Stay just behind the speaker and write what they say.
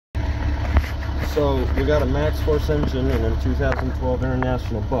So we got a maxxforce engine in a 2012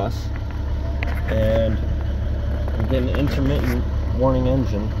 International bus, and we get an intermittent warning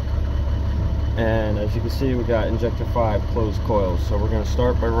engine. And as you can see, we got injector 5 closed coils. So we're going to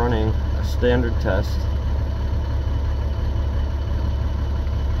start by running a standard test.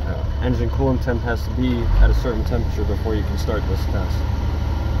 Engine coolant temp has to be at a certain temperature before you can start this test.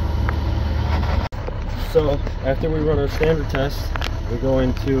 So after we run our standard test, we go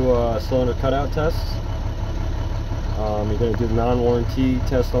into cylinder cutout tests. You're going to do the non-warranty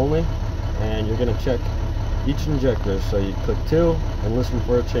test only, and you're going to check each injector. So you click 2 and listen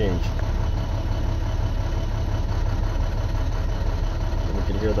for a change. And you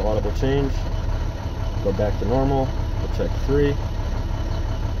can hear the audible change. Go back to normal. We'll check 3.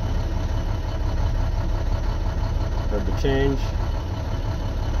 Heard the change.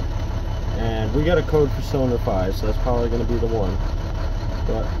 And we got a code for cylinder 5, so that's probably going to be the one.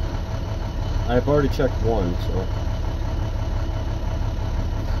 But I've already checked 1, so.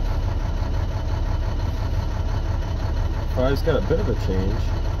 Five's got a bit of a change.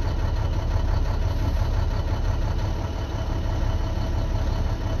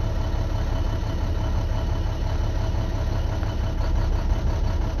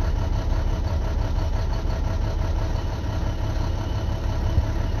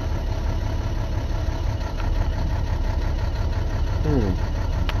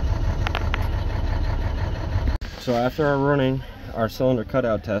 So after our running our cylinder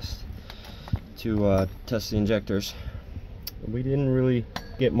cutout test to test the injectors, we didn't really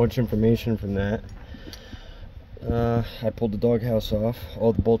get much information from that. I pulled the doghouse off.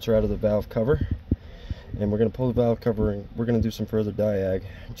 All the bolts are out of the valve cover, and we're going to pull the valve cover and we're going to do some further diag,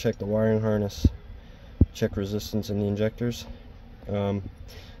 check the wiring harness, check resistance in the injectors. I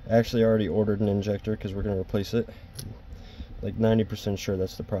actually already ordered an injector because we're going to replace it. Like 90% sure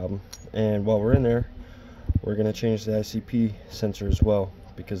that's the problem. And while we're in there, we're going to change the ICP sensor as well,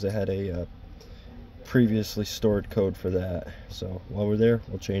 because it had a previously stored code for that. So while we're there,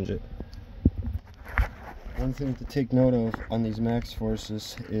 we'll change it. One thing to take note of on these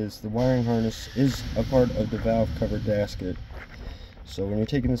maxxforces is the wiring harness is a part of the valve cover gasket. So when you're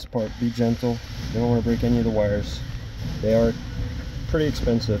taking this apart, be gentle. You don't want to break any of the wires. They are pretty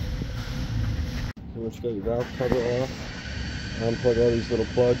expensive. So once you get your valve cover off, unplug all these little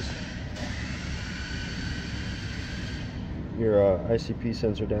plugs. Your ICP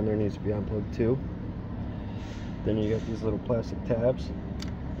sensor down there needs to be unplugged too. Then you got these little plastic tabs.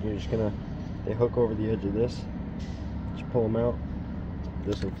 You're just gonna, they hook over the edge of this. Just pull them out.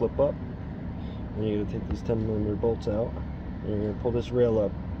 This will flip up. And you're gonna take these 10mm bolts out. And you're gonna pull this rail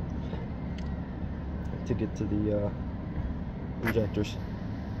up to get to the injectors.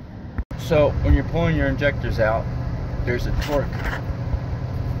 So when you're pulling your injectors out, there's a torque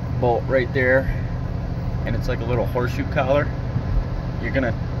bolt right there, and it's like a little horseshoe collar. You're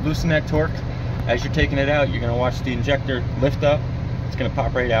gonna loosen that torque. As you're taking it out, you're gonna watch the injector lift up. It's gonna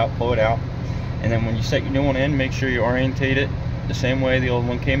pop right out, pull it out, and then when you set your new one in, make sure you orientate it the same way the old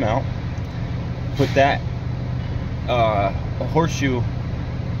one came out. Put that horseshoe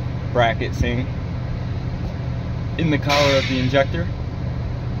bracket thing in the collar of the injector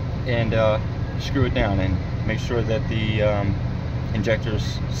and screw it down, and make sure that the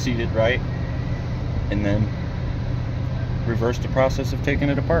injector's seated right, and then reverse the process of taking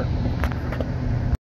it apart.